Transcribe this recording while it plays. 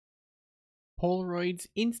Polaroid's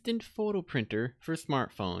instant photo printer for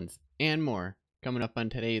smartphones, and more, coming up on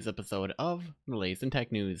today's episode of the latest in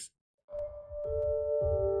tech news.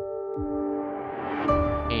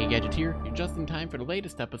 Hey Gadgeteer, you're just in time for the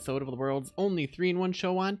latest episode of the world's only 3-in-1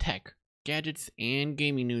 show on tech, gadgets, and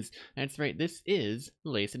gaming news. That's right, this is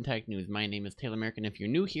the latest in tech news. My name is Taylor American. If you're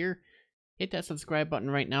new here, hit that subscribe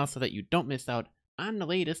button right now so that you don't miss out on the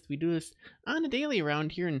latest. We do this on a daily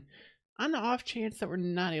around here, and on the off chance that we're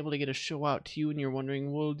not able to get a show out to you and you're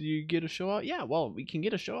wondering, well, do you get a show out? Yeah, well, we can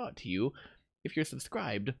get a show out to you if you're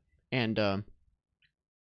subscribed and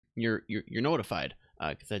you're notified,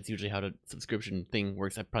 because that's usually how the subscription thing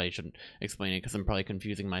works. I probably shouldn't explain it because I'm probably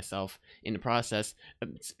confusing myself in the process.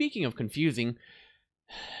 Speaking of confusing,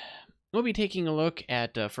 we'll be taking a look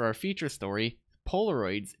at, for our feature story,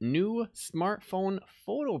 Polaroid's new smartphone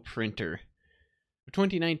photo printer for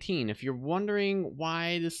 2019. If you're wondering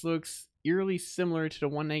why this looks eerily similar to the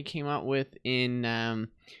one they came out with in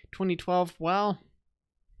 2012, well,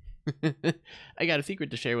 I got a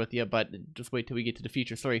secret to share with you, but just wait till we get to the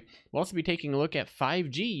feature story. We'll also be taking a look at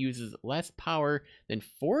 5G uses less power than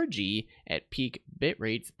 4G at peak bit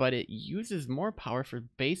rates, but it uses more power for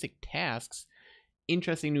basic tasks.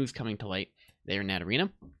 Interesting news coming to light there in that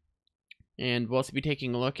arena. And we'll also be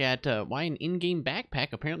taking a look at why an in-game backpack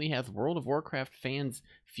apparently has World of Warcraft fans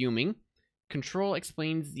fuming. Control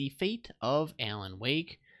explains the fate of Alan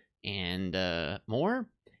Wake, and more.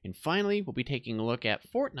 And finally, we'll be taking a look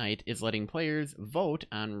at Fortnite is letting players vote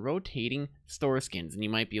on rotating store skins. And you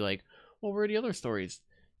might be like, well, where are the other stories?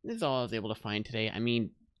 This is all I was able to find today. I mean,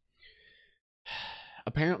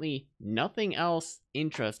 apparently nothing else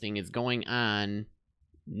interesting is going on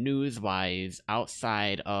news-wise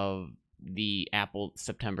outside of the Apple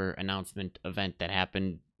September announcement event that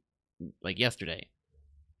happened like yesterday.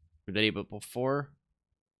 The day before,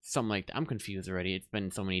 something like that. I'm confused already. It's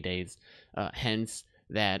been so many days. Hence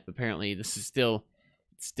that apparently this is still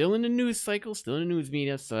in the news cycle, still in the news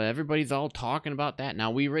media, so everybody's all talking about that.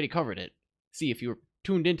 Now, we already covered it. See, if you were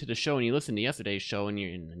tuned into the show and you listened to yesterday's show and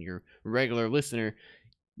you're a regular listener,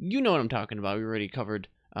 you know what I'm talking about. We already covered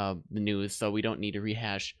the news, so we don't need to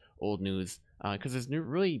rehash old news because there's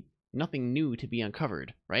really nothing new to be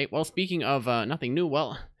uncovered, right? Well, speaking of nothing new,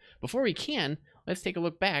 well, before we can, let's take a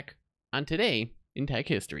look back on today in tech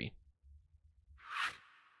history.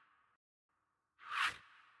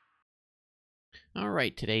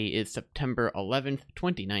 Alright, today is September 11th,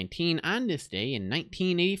 2019. On this day in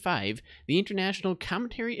 1985, the International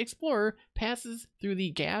Cometary Explorer passes through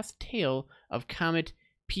the gas tail of Comet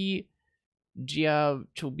P.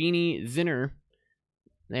 Giacobini-Zinner.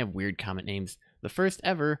 They have weird comet names. The first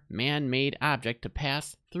ever man-made object to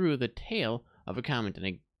pass through the tail of a comet, and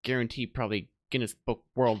I guarantee probably Guinness Book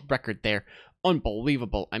World Record there.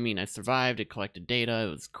 Unbelievable. I mean, I survived, I collected data, it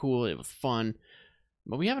was cool, it was fun,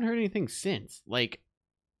 but we haven't heard anything since. Like,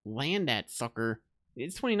 land that sucker.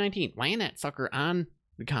 It's 2019. Land that sucker on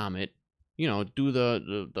the comet, you know, do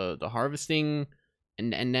the harvesting,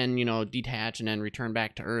 and then, you know, detach and then return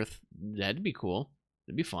back to Earth. That'd be cool.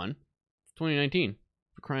 It'd be fun. It's 2019.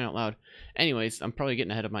 For crying out loud. Anyways, I'm probably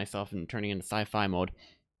getting ahead of myself and turning into sci-fi mode.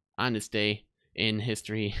 On this day in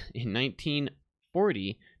history, in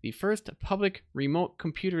 1940, the first public remote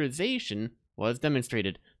computerization was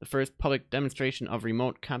demonstrated. The first public demonstration of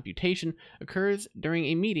remote computation occurs during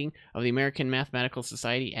a meeting of the American Mathematical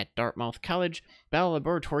Society at Dartmouth College Bell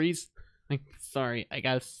Laboratories. Sorry, I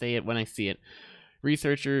gotta say it when I see it.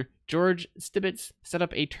 Researcher George Stibitz set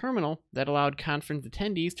up a terminal that allowed conference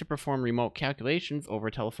attendees to perform remote calculations over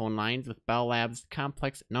telephone lines with Bell Labs'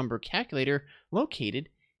 complex number calculator located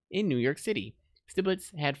in New York City.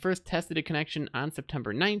 Stibitz had first tested a connection on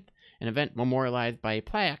September 9th, an event memorialized by a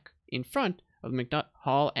plaque in front of the McNutt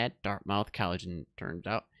Hall at Dartmouth College, and it turns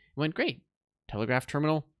out it went great. Telegraph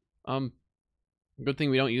terminal, good thing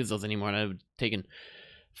we don't use those anymore. That would have taken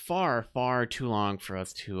far too long for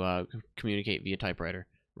us to communicate via typewriter.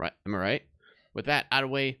 Right? Am I right? With that out of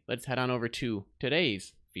the way, let's head on over to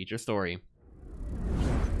today's feature story.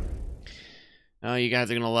 Oh, you guys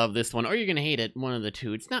are gonna love this one, or you're gonna hate it. One of the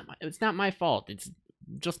two. It's not my fault. It's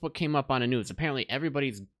just what came up on the news. Apparently,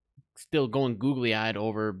 everybody's still going googly-eyed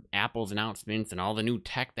over Apple's announcements and all the new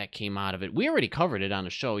tech that came out of it. We already covered it on the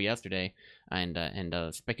show yesterday,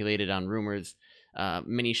 and speculated on rumors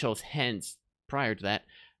many shows hence prior to that.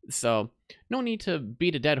 So no need to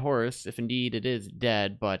beat a dead horse if indeed it is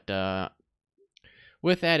dead, but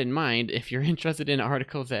with that in mind, if you're interested in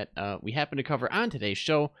articles that we happen to cover on today's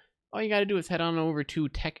show, all you got to do is head on over to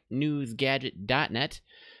TechNewsGadget.net.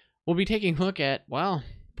 We'll be taking a look at, well,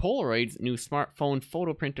 Polaroid's new smartphone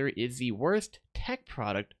photo printer is the worst tech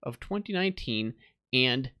product of 2019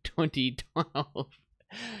 and 2012.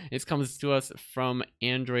 This comes to us from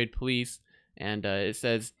Android Police, and it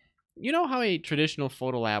says, you know how a traditional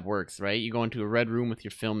photo lab works, right? You go into a red room with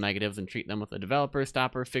your film negatives and treat them with a developer,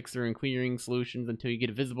 stopper, fixer, and clearing solutions until you get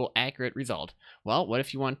a visible, accurate result. Well, what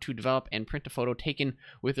if you want to develop and print a photo taken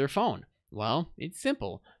with your phone? Well, it's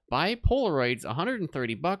simple. Buy Polaroid's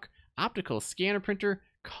 $130 optical scanner printer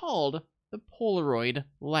called the Polaroid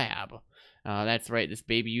Lab. That's right, this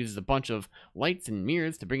baby uses a bunch of lights and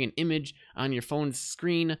mirrors to bring an image on your phone's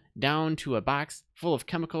screen down to a box full of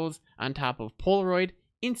chemicals on top of Polaroid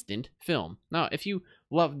instant film. Now, if you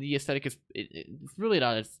love the aesthetic, it's really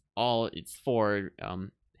not all it's for,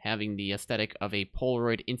 having the aesthetic of a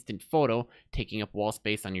Polaroid instant photo taking up wall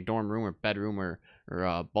space on your dorm room or bedroom or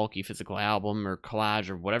a bulky physical album or collage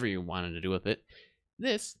or whatever you wanted to do with it.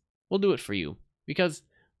 This will do it for you because,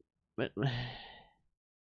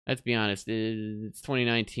 let's be honest, it's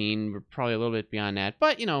 2019. We're probably a little bit beyond that,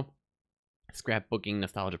 but scrapbooking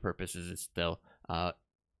nostalgia purposes is still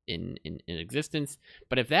in existence.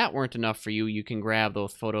 But if that weren't enough for you, you can grab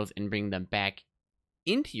those photos and bring them back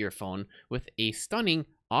into your phone with a stunning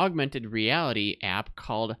augmented reality app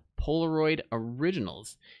called Polaroid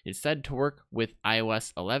Originals. It's said to work with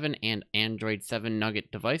iOS 11 and Android 7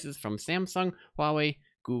 Nugget devices from Samsung, Huawei,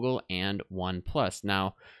 Google, and OnePlus.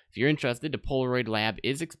 Now, if you're interested, the Polaroid Lab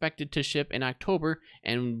is expected to ship in October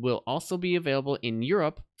and will also be available in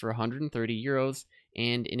Europe for 130 euros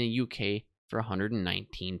and in the UK for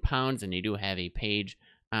 119 pounds. And they do have a page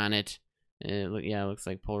on it. It looks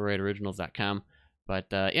like PolaroidOriginals.com. But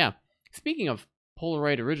yeah, speaking of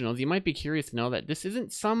Polaroid Originals, you might be curious to know that this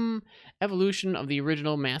isn't some evolution of the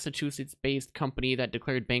original Massachusetts-based company that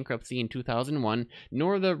declared bankruptcy in 2001,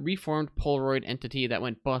 nor the reformed Polaroid entity that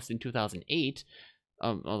went bust in 2008,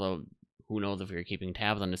 although who knows if we were keeping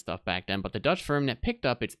tabs on this stuff back then, but the Dutch firm that picked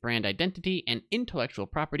up its brand identity and intellectual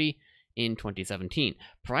property in 2017.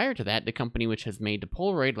 Prior to that, the company which has made the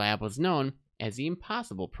Polaroid Lab was known as the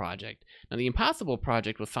Impossible Project. Now, the Impossible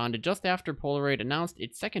Project was founded just after Polaroid announced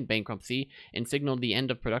its second bankruptcy and signaled the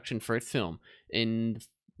end of production for its film. In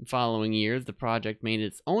the following years, the project made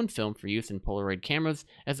its own film for use in Polaroid cameras,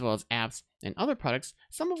 as well as apps and other products,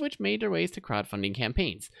 some of which made their ways to crowdfunding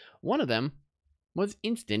campaigns. One of them was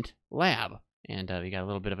Instant Lab, and we got a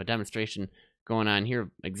little bit of a demonstration going on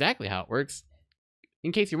here, exactly how it works.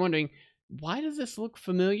 In case you're wondering, why does this look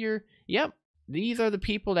familiar? Yep. These are the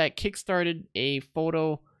people that kickstarted a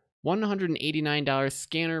photo $189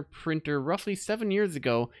 scanner printer roughly 7 years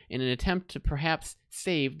ago in an attempt to perhaps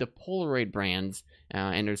save the Polaroid brands,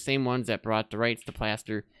 and they're the same ones that brought the rights to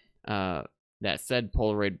plaster that said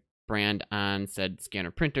Polaroid brand on said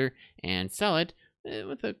scanner printer and sell it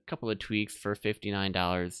with a couple of tweaks for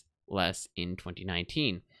 $59 less in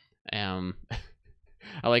 2019.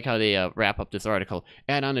 I like how they wrap up this article.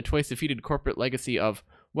 Add on the twice defeated corporate legacy of,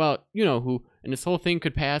 well, you know who, and this whole thing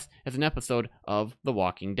could pass as an episode of The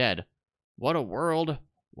Walking Dead. What a world,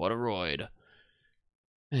 what a roid.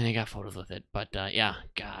 And they got photos with it, but yeah,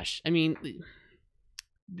 gosh. I mean,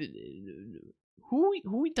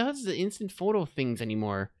 who does the instant photo things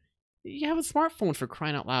anymore? You have a smartphone, for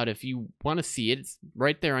crying out loud. If you want to see it, it's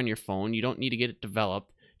right there on your phone. You don't need to get it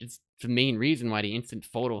developed. It's the main reason why the instant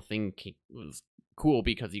photo thing was cool,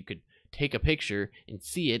 because you could take a picture and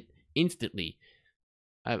see it instantly.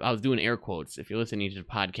 I was doing air quotes. If you're listening to the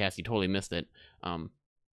podcast, you totally missed it.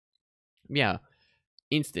 Yeah,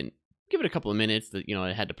 instant. Give it a couple of minutes. That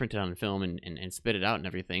I had to print it on film and spit it out and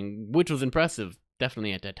everything, which was impressive,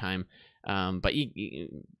 definitely at that time. But you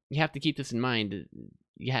have to keep this in mind.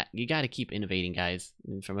 You got to keep innovating, guys.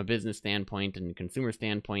 And from a business standpoint and consumer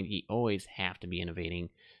standpoint, you always have to be innovating,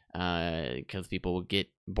 because people will get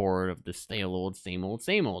bored of the stale old, same old,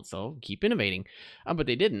 same old. So keep innovating. But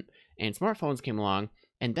they didn't, and smartphones came along.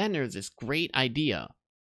 And then there's this great idea.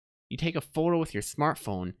 You take a photo with your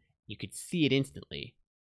smartphone, you could see it instantly.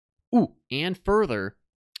 Ooh, and further,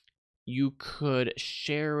 you could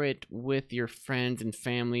share it with your friends and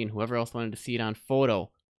family and whoever else wanted to see it on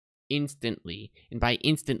photo instantly. And by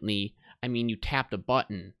instantly, I mean you tapped a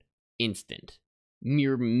button, instant.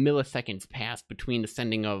 Mere milliseconds passed between the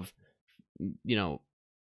sending of,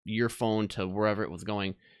 your phone to wherever it was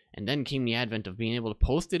going. And then came the advent of being able to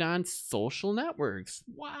post it on social networks.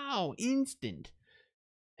 Wow, instant.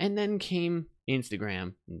 And then came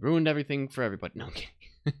Instagram and ruined everything for everybody. No, I'm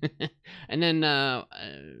kidding. And then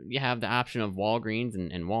you have the option of Walgreens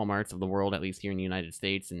and Walmarts of the world, at least here in the United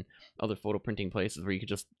States, and other photo printing places where you could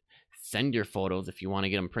just send your photos if you want to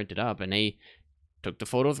get them printed up. And they took the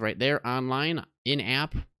photos right there online,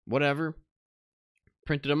 in-app, whatever,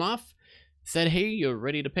 printed them off, said, hey, you're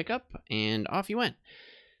ready to pick up, and off you went.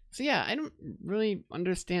 So yeah, I don't really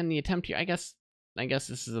understand the attempt here. I guess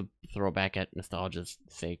this is a throwback at nostalgia's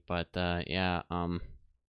sake, but yeah.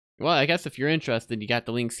 Well, I guess if you're interested, you got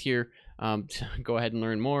the links here. To go ahead and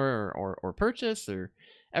learn more or purchase or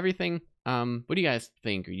everything. What do you guys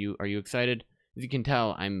think? Are you excited? As you can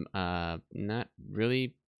tell, I'm not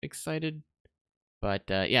really excited. But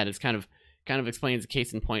yeah, this kind of explains the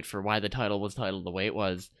case in point for why the title was titled the way it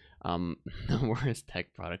was. The worst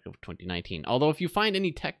tech product of 2019. Although, if you find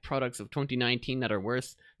any tech products of 2019 that are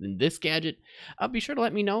worse than this gadget, be sure to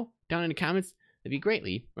let me know down in the comments. That'd be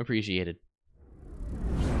greatly appreciated.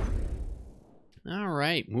 All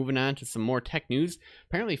right, moving on to some more tech news.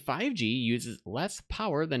 Apparently, 5G uses less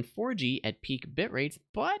power than 4G at peak bit rates,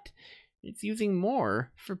 but it's using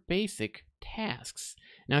more for basic tasks.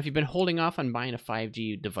 Now, if you've been holding off on buying a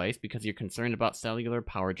 5G device because you're concerned about cellular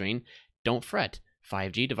power drain, don't fret.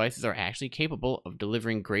 5G devices are actually capable of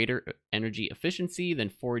delivering greater energy efficiency than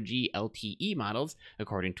 4G LTE models,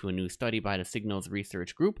 according to a new study by the Signals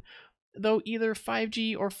Research Group. Though either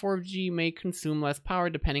 5G or 4G may consume less power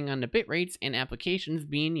depending on the bit rates and applications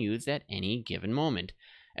being used at any given moment.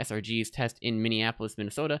 SRG's test in Minneapolis,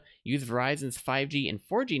 Minnesota, used Verizon's 5G and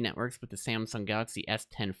 4G networks with the Samsung Galaxy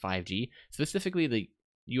S10 5G, specifically the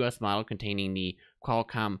US model containing the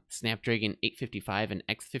Qualcomm Snapdragon 855 and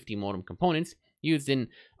X50 modem components used in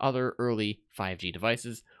other early 5G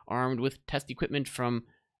devices. Armed with test equipment from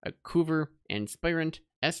Coover and Spirent,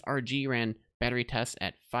 SRG ran battery tests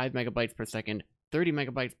at 5 megabytes per second, 30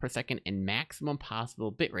 megabytes per second, and maximum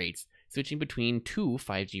possible bit rates, switching between two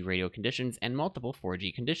 5G radio conditions and multiple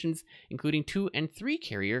 4G conditions, including 2 and 3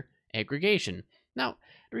 carrier aggregation. Now,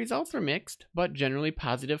 the results were mixed, but generally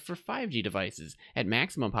positive for 5G devices. At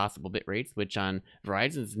maximum possible bit rates, which on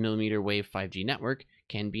Verizon's millimeter wave 5G network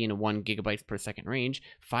can be in a 1 gigabytes per second range,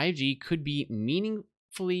 5G could be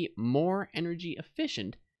meaningfully more energy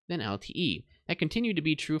efficient than LTE. That continued to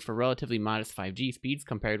be true for relatively modest 5G speeds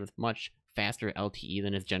compared with much faster LTE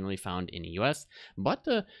than is generally found in the US, but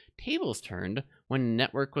the tables turned when the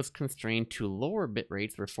network was constrained to lower bit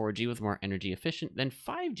rates where 4G was more energy efficient than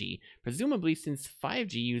 5G, presumably since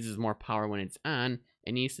 5G uses more power when it's on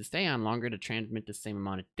and needs to stay on longer to transmit the same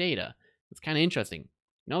amount of data. It's kind of interesting.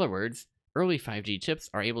 In other words, early 5G chips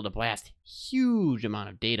are able to blast huge amount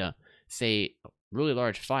of data, say a really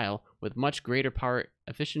large file, with much greater power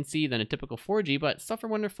efficiency than a typical 4G, but suffer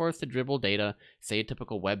when they're forced to dribble data, say a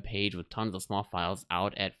typical web page with tons of small files,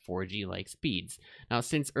 out at 4G-like speeds. Now,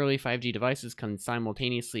 since early 5G devices can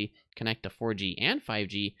simultaneously connect to 4G and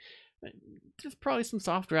 5G, there's probably some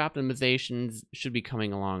software optimizations should be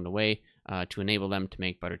coming along the way to enable them to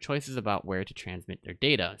make better choices about where to transmit their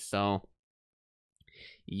data. So,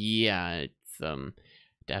 yeah, it's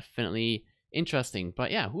definitely interesting.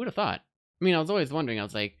 But yeah, who would have thought? I mean, I was always wondering, I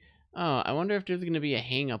was like, oh, I wonder if there's going to be a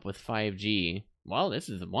hang-up with 5G. Well, this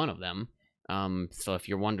is one of them. So if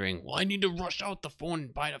you're wondering, well, I need to rush out the phone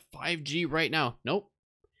and buy the 5G right now. Nope,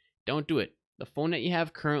 don't do it. The phone that you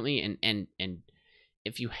have currently, and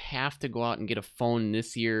if you have to go out and get a phone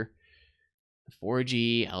this year,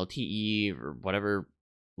 4G, LTE, or whatever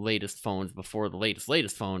latest phones before the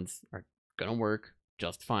latest phones are going to work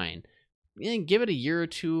just fine. Give it a year or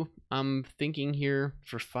two, I'm thinking here,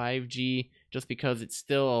 for 5G, just because it's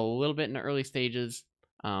still a little bit in the early stages.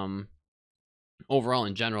 Overall,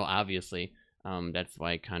 in general, obviously, that's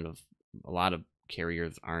why kind of a lot of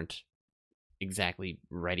carriers aren't exactly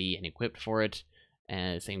ready and equipped for it.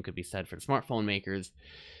 And same could be said for the smartphone makers.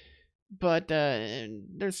 But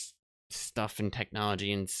there's stuff in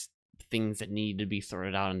technology and things that need to be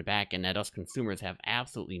sorted out in the back end that us consumers have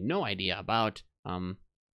absolutely no idea about.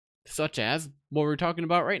 Such as what we're talking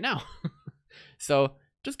about right now. So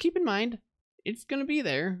just keep in mind, it's going to be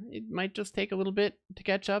there. It might just take a little bit to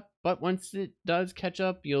catch up, but once it does catch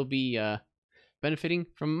up, you'll be benefiting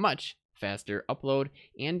from much faster upload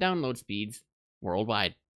and download speeds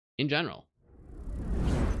worldwide in general.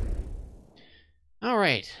 All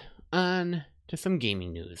right, on to some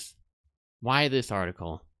gaming news. Why this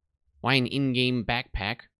article? Why an in-game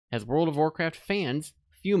backpack has World of Warcraft fans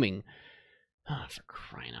fuming? Oh, for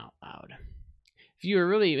crying out loud. If you are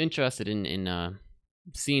really interested in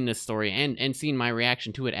seeing this story and seeing my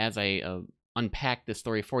reaction to it as I unpack this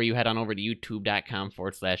story for you, head on over to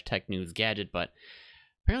youtube.com/TechNewsGadget. But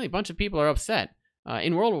apparently a bunch of people are upset.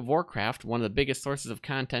 In World of Warcraft, one of the biggest sources of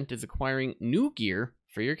content is acquiring new gear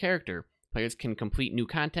for your character. Players can complete new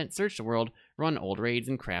content, search the world, run old raids,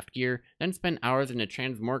 and craft gear, then spend hours in a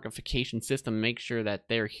transmogrification system to make sure that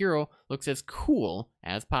their hero looks as cool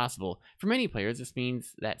as possible. For many players, this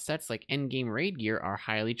means that sets like endgame raid gear are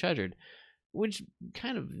highly treasured. which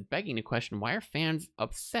kind of begging the question, why are fans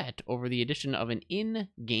upset over the addition of an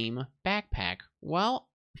in-game backpack? Well,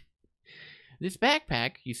 this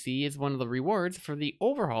backpack, you see, is one of the rewards for the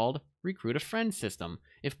overhauled Recruit a Friend system.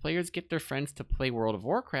 If players get their friends to play World of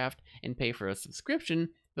Warcraft and pay for a subscription,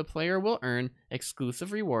 the player will earn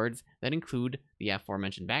exclusive rewards that include the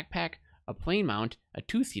aforementioned backpack, a plane mount, a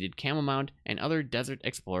two-seated camel mount, and other Desert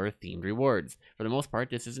Explorer-themed rewards. For the most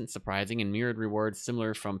part, this isn't surprising and mirrored rewards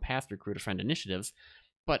similar from past Recruit a Friend initiatives,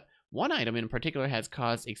 but one item in particular has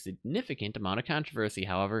caused a significant amount of controversy,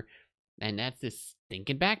 however, and that's this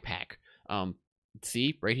stinking backpack.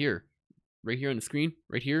 See, right here on the screen,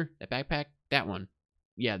 right here, that backpack, that one.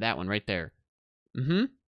 Yeah, that one right there.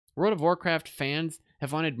 World of Warcraft fans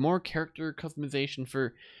have wanted more character customization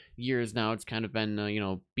for years now. It's kind of been,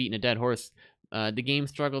 beating a dead horse. The game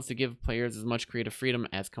struggles to give players as much creative freedom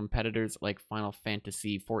as competitors like Final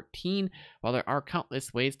Fantasy XIV. While there are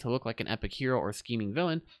countless ways to look like an epic hero or scheming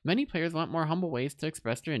villain, many players want more humble ways to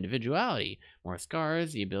express their individuality. More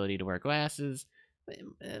scars, the ability to wear glasses,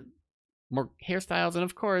 more hairstyles, and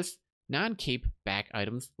of course, non-cape back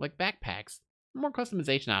items like backpacks. More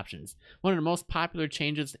customization options. One of the most popular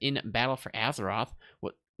changes in Battle for Azeroth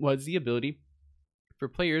was the ability for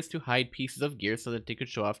players to hide pieces of gear so that they could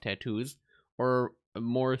show off tattoos or a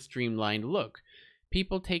more streamlined look.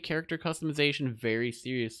 People take character customization very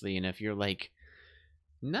seriously, and if you're like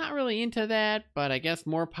not really into that, but I guess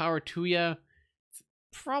more power to you, it's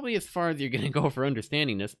probably as far as you're gonna go for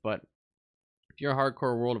understanding this. But if you're a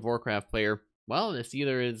hardcore World of Warcraft player, well, this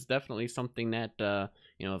either is definitely something that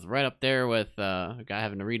is right up there with a guy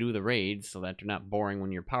having to redo the raids so that they're not boring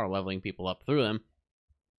when you're power leveling people up through them.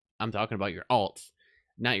 I'm talking about your alts,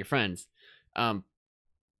 not your friends.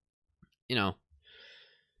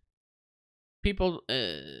 People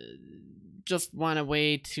just want a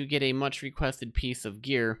way to get a much requested piece of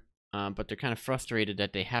gear, but they're kind of frustrated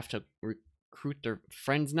that they have to recruit their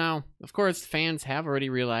friends now. Of course, fans have already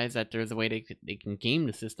realized that there's a way they can game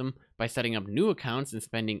the system by setting up new accounts and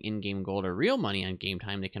spending in-game gold or real money on game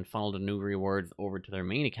time. They can funnel the new rewards over to their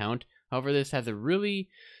main account. However, this has a really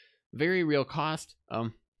very real cost.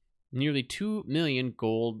 Nearly 2 million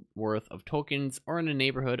gold worth of tokens, or in the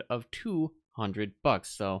neighborhood of $200.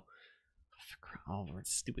 So,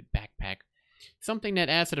 stupid backpack. Something that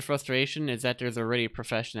adds to the frustration is that there's already a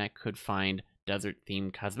profession that could find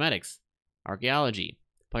desert-themed cosmetics. Archaeology.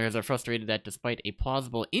 Players are frustrated that despite a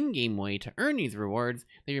plausible in-game way to earn these rewards,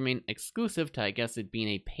 they remain exclusive to, I guess, it being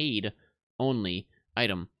a paid-only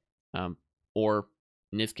item. Or,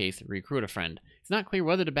 in this case, Recruit a Friend. It's not clear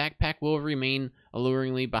whether the backpack will remain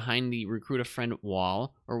alluringly behind the Recruit a Friend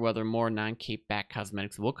wall, or whether more non-cape back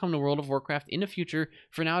cosmetics will come to World of Warcraft in the future.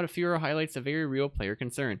 For now, the fewer highlights a very real player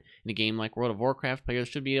concern. In a game like World of Warcraft, players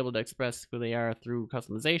should be able to express who they are through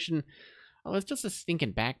customization. Oh, it's just a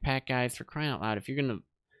stinking backpack, guys, for crying out loud. If you're gonna...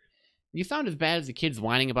 You sound as bad as the kids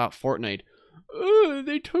whining about Fortnite. Oh,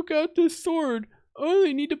 they took out this sword. Oh,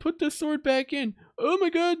 they need to put this sword back in. Oh my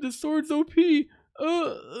god, the sword's OP.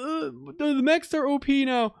 The mechs are OP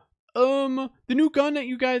now. The new gun that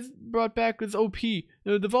you guys brought back is OP.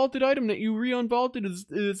 The vaulted item that you re-unvaulted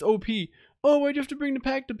is OP. Oh, why'd you have to bring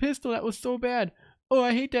the pistol? That was so bad. Oh,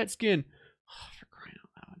 I hate that skin. Oh, for crying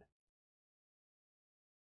out loud.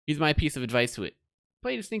 Here's my piece of advice to it.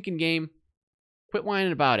 Play the stinking game. Quit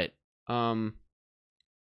whining about it. Or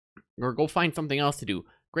go find something else to do.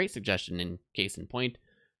 Great suggestion in case in point.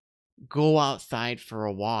 Go outside for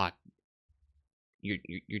a walk.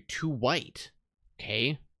 You're too white.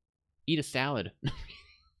 Okay? Eat a salad.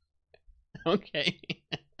 Okay.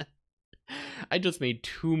 I just made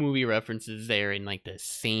 2 movie references there in like the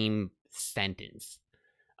same sentence.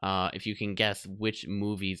 If you can guess which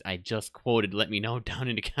movies I just quoted, let me know down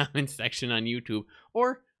in the comments section on YouTube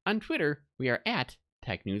or on Twitter. We are at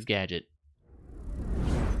TechNewsGadget.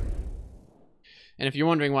 And if you're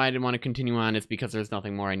wondering why I didn't want to continue on, it's because there's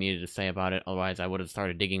nothing more I needed to say about it. Otherwise, I would have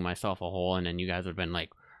started digging myself a hole, and then you guys would have been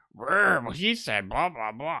like, well, he said blah,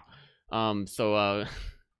 blah, blah.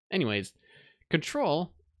 Anyways,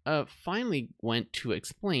 Control finally went to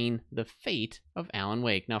explain the fate of Alan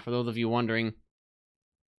Wake. Now, for those of you wondering,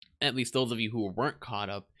 at least those of you who weren't caught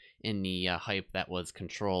up in the hype that was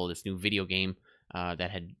Control, this new video game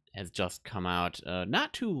that has just come out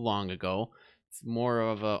not too long ago. It's more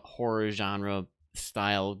of a horror genre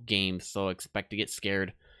style game, so expect to get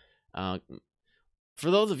scared. For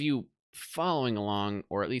those of you following along,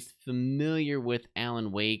 or at least familiar with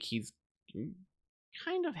Alan Wake, he's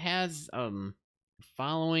kind of has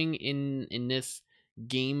following in this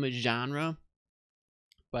game genre.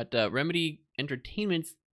 But Remedy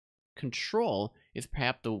Entertainment's Control is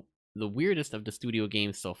perhaps the weirdest of the studio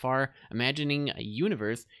games so far, imagining a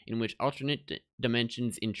universe in which alternate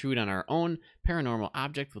dimensions intrude on our own, paranormal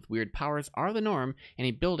objects with weird powers are the norm, and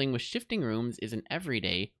a building with shifting rooms is an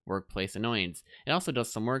everyday workplace annoyance. It also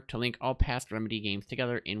does some work to link all past Remedy games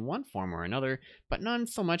together in one form or another, but none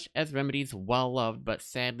so much as Remedy's well-loved but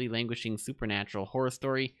sadly languishing supernatural horror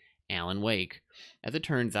story, Alan Wake. As it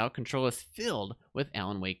turns out, Control is filled with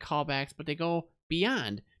Alan Wake callbacks, but they go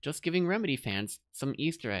beyond just giving Remedy fans some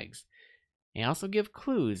Easter eggs. They also give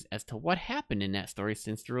clues as to what happened in that story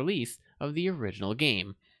since the release of the original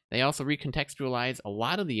game. They also recontextualize a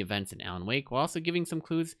lot of the events in Alan Wake, while also giving some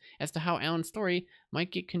clues as to how Alan's story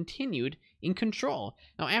might get continued in Control.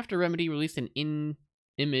 Now, after Remedy released an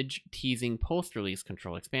image teasing post-release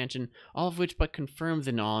Control expansion, all of which but confirms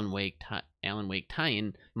an Alan Wake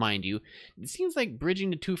tie-in, mind you, it seems like bridging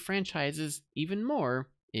the two franchises even more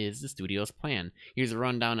is the studio's plan. Here's a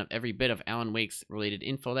rundown of every bit of Alan Wake's related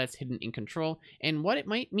info that's hidden in Control and what it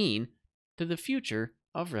might mean to the future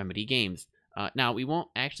of Remedy games. Now, we won't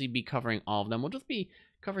actually be covering all of them. We'll just be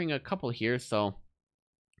covering a couple here, so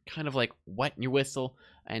kind of like wet your whistle,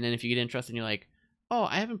 and then if you get interested and you're like, oh,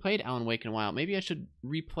 I haven't played Alan Wake in a while, maybe I should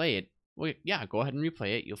replay it. Well, yeah, go ahead and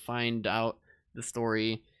replay it. You'll find out the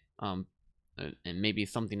story, and maybe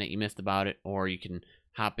something that you missed about it, or you can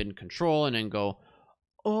hop in Control and then go,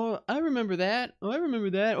 oh, I remember that. Oh, I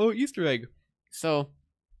remember that. Oh, Easter egg. So,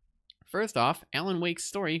 first off, Alan Wake's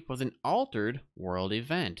story was an altered world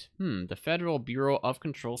event. The Federal Bureau of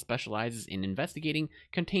Control specializes in investigating,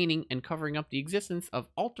 containing, and covering up the existence of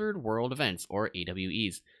altered world events, or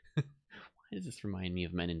AWEs. Why does this remind me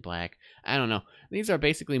of Men in Black? I don't know. These are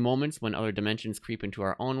basically moments when other dimensions creep into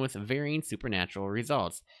our own with varying supernatural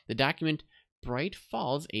results. The document Bright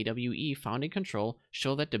Falls AWE found in Control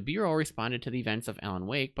show that the Bureau responded to the events of Alan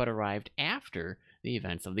Wake but arrived after the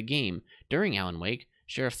events of the game. During Alan Wake,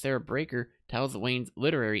 Sheriff Sarah Breaker tells Wayne's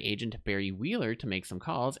literary agent Barry Wheeler to make some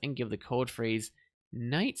calls and give the code phrase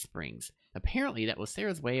Night Springs. Apparently, that was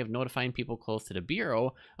Sarah's way of notifying people close to the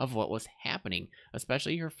Bureau of what was happening,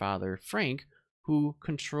 especially her father, Frank, who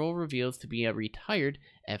Control reveals to be a retired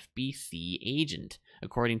FBC agent.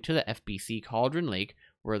 According to the FBC, Cauldron Lake,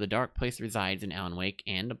 where the dark place resides in Alan Wake,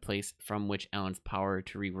 and the place from which Alan's power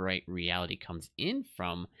to rewrite reality comes in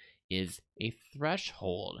from, is a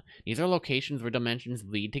threshold. These are locations where dimensions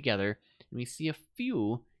bleed together, and we see a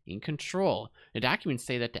few in Control. The documents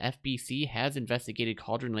say that the FBC has investigated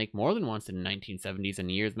Cauldron Lake more than once in the 1970s, and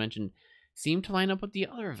the years mentioned seem to line up with the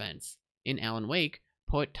other events. In Alan Wake,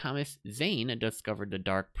 poet Thomas Zane discovered the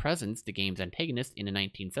Dark Presence, the game's antagonist, in the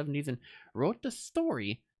 1970s, and wrote the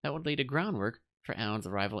story that would lay the groundwork for Alan's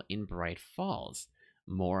arrival in Bright Falls.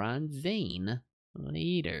 More on Zane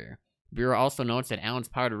later. Bureau also notes that Alan's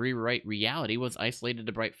power to rewrite reality was isolated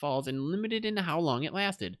to Bright Falls and limited in how long it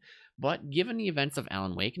lasted. But given the events of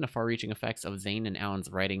Alan Wake and the far-reaching effects of Zane and Alan's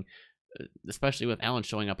writing, especially with Alan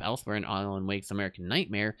showing up elsewhere in Alan Wake's American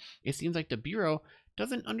Nightmare, it seems like the Bureau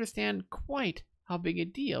doesn't understand quite how big a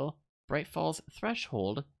deal Bright Falls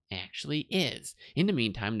Threshold actually is. In the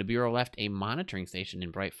meantime, the Bureau left a monitoring station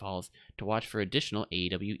in Bright Falls to watch for additional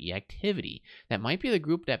AWE activity. That might be the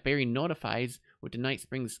group that Barry notifies with the Night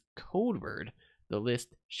Springs code word. The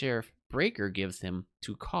list Sheriff Breaker gives him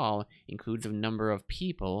to call includes a number of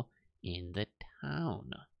people in the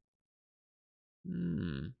town.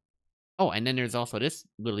 Oh, and then there's also this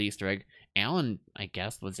little Easter egg. Alan, I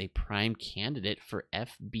guess, was a prime candidate for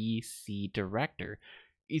FBC director.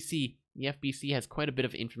 You see, the FBC has quite a bit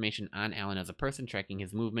of information on Alan as a person, tracking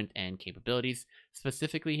his movement and capabilities,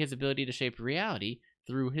 specifically his ability to shape reality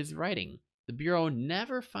through his writing. The Bureau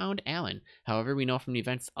never found Alan. However, we know from the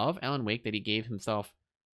events of Alan Wake that he gave himself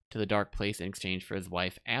to the dark place in exchange for his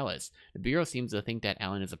wife, Alice. The Bureau seems to think that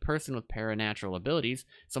Alan is a person with paranatural abilities,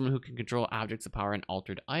 someone who can control objects of power and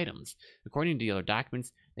altered items. According to the other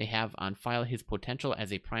documents, they have on file his potential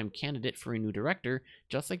as a prime candidate for a new director,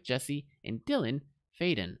 just like Jesse and Dylan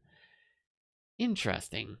Faden.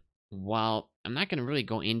 Interesting. While I'm not going to really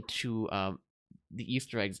go into the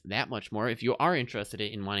Easter eggs that much more, if you are interested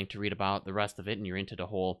in wanting to read about the rest of it and you're into the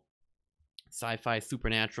whole sci-fi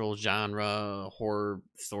supernatural genre horror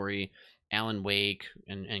story, Alan Wake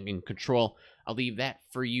and Control, I'll leave that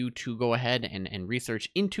for you to go ahead and research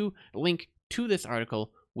into. The link to this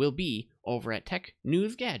article will be over at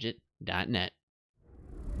TechNewsGadget.net.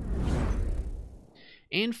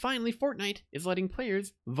 And finally, Fortnite is letting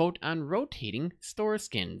players vote on rotating store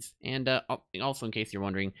skins. And also, in case you're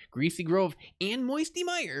wondering, Greasy Grove and Moisty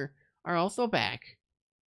Mire are also back,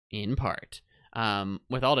 in part.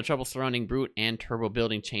 With all the trouble surrounding Brute and Turbo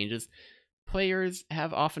building changes, players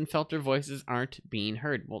have often felt their voices aren't being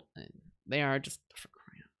heard. Well, they are, just for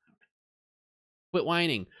crying out loud. Quit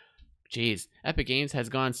whining. Jeez, Epic Games has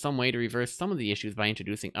gone some way to reverse some of the issues by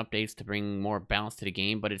introducing updates to bring more balance to the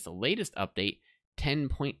game, but its latest update,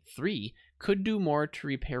 10.3, could do more to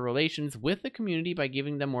repair relations with the community by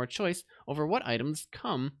giving them more choice over what items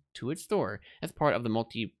come to its store. As part of the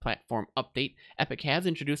multi-platform update, Epic has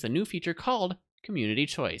introduced a new feature called Community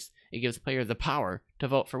Choice. It gives players the power to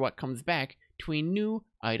vote for what comes back to a new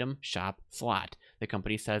item shop slot. The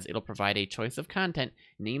company says it'll provide a choice of content,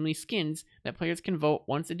 namely skins, that players can vote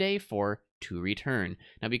once a day for to return.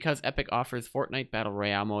 Now, because Epic offers Fortnite Battle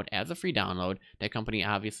Royale mode as a free download, that company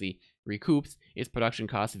obviously recoups its production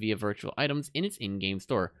costs via virtual items in its in-game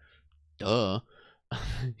store. Duh.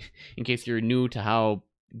 In case you're new to how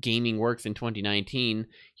gaming works in 2019,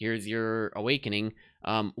 here's your awakening.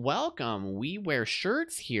 Welcome. We wear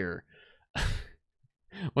shirts here.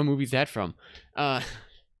 What movie's that from?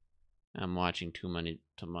 I'm watching too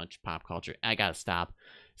much pop culture. I gotta stop.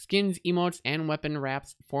 Skins, emotes, and weapon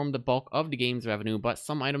wraps form the bulk of the game's revenue, but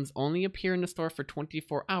some items only appear in the store for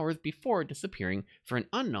 24 hours before disappearing for an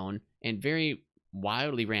unknown and very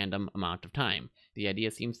wildly random amount of time. The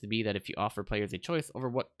idea seems to be that if you offer players a choice over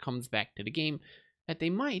what comes back to the game, that they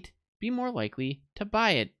might be more likely to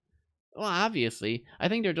buy it. Well, obviously, I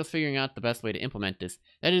think they're just figuring out the best way to implement this.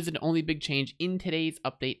 That isn't the only big change in today's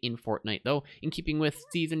update in Fortnite, though. In keeping with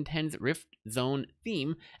Season 10's Rift Zone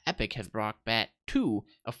theme, Epic has brought back two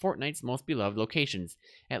of Fortnite's most beloved locations,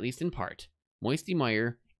 at least in part, Moisty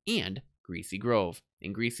Mire and Greasy Grove.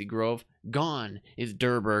 In Greasy Grove, gone is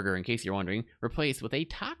Durr Burger, in case you're wondering, replaced with a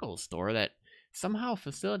taco store that somehow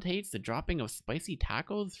facilitates the dropping of spicy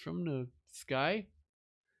tacos from the sky.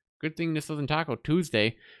 Good thing this wasn't Taco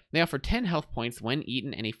Tuesday. They offer 10 health points when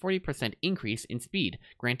eaten and a 40% increase in speed,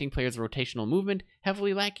 granting players rotational movement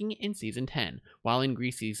heavily lacking in Season 10. While in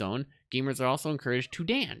Greasy Zone, gamers are also encouraged to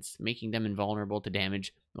dance, making them invulnerable to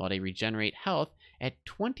damage while they regenerate health at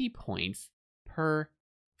 20 points per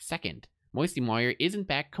second. Moisty Mire isn't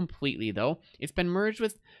back completely, though. It's been merged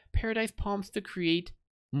with Paradise Palms to create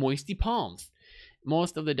Moisty Palms.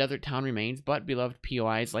 Most of the desert town remains, but beloved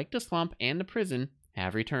POIs like the swamp and the prison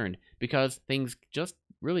have returned. Because things just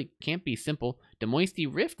really can't be simple, the Moisty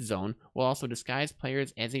Rift Zone will also disguise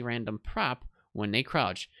players as a random prop when they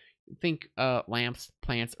crouch. Think lamps,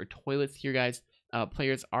 plants, or toilets here, guys.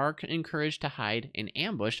 Players are encouraged to hide and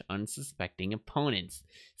ambush unsuspecting opponents.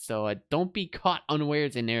 So don't be caught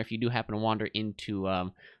unawares in there if you do happen to wander into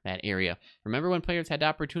that area. Remember when players had the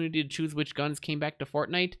opportunity to choose which guns came back to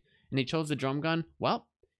Fortnite, and they chose the drum gun? Well,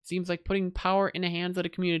 seems like putting power in the hands of the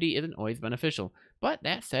community isn't always beneficial. But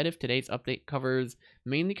that said, if today's update covers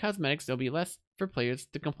mainly cosmetics, there'll be less for players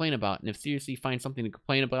to complain about. And if seriously find something to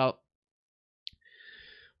complain about,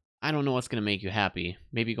 I don't know what's going to make you happy.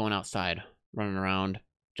 Maybe going outside, running around,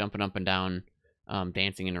 jumping up and down,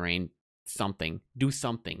 dancing in the rain, something. Do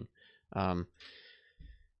something.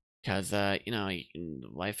 Because,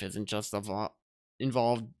 life isn't just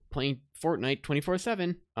involved playing Fortnite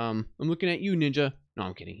 24/7. I'm looking at you, Ninja. No,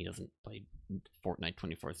 I'm kidding. He doesn't play Fortnite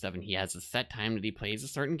 24/7. He has a set time that he plays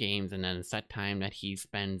certain games, and then a set time that he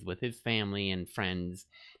spends with his family and friends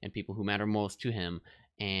and people who matter most to him,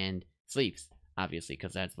 and sleeps, obviously,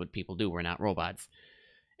 because that's what people do. We're not robots.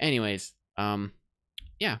 Anyways,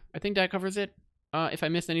 yeah, I think that covers it. If I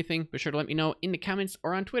missed anything, be sure to let me know in the comments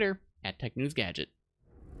or on Twitter at TechNewsGadget.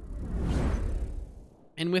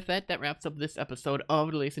 And with that, that wraps up this episode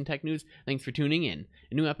of the Latest in Tech News. Thanks for tuning in.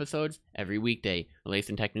 New episodes every weekday. The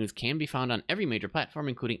Latest in Tech News can be found on every major platform,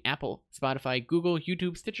 including Apple, Spotify, Google,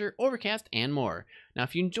 YouTube, Stitcher, Overcast, and more. Now,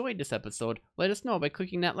 if you enjoyed this episode, let us know by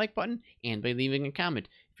clicking that like button and by leaving a comment.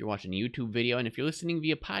 If you're watching a YouTube video and if you're listening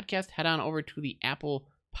via podcast, head on over to the Apple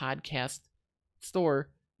Podcast Store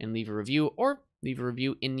and leave a review, or leave a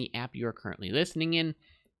review in the app you're currently listening in.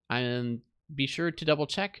 And be sure to double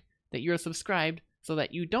check that you're subscribed so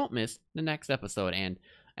that you don't miss the next episode. And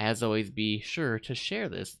as always, be sure to share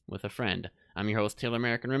this with a friend. I'm your host, Taylor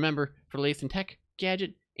Merrick, and remember, for the latest in tech,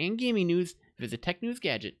 gadget, and gaming news, visit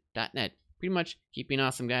TechNewsGadget.net. Pretty much keep being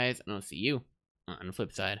awesome, guys, and I'll see you on the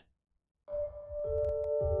flip side.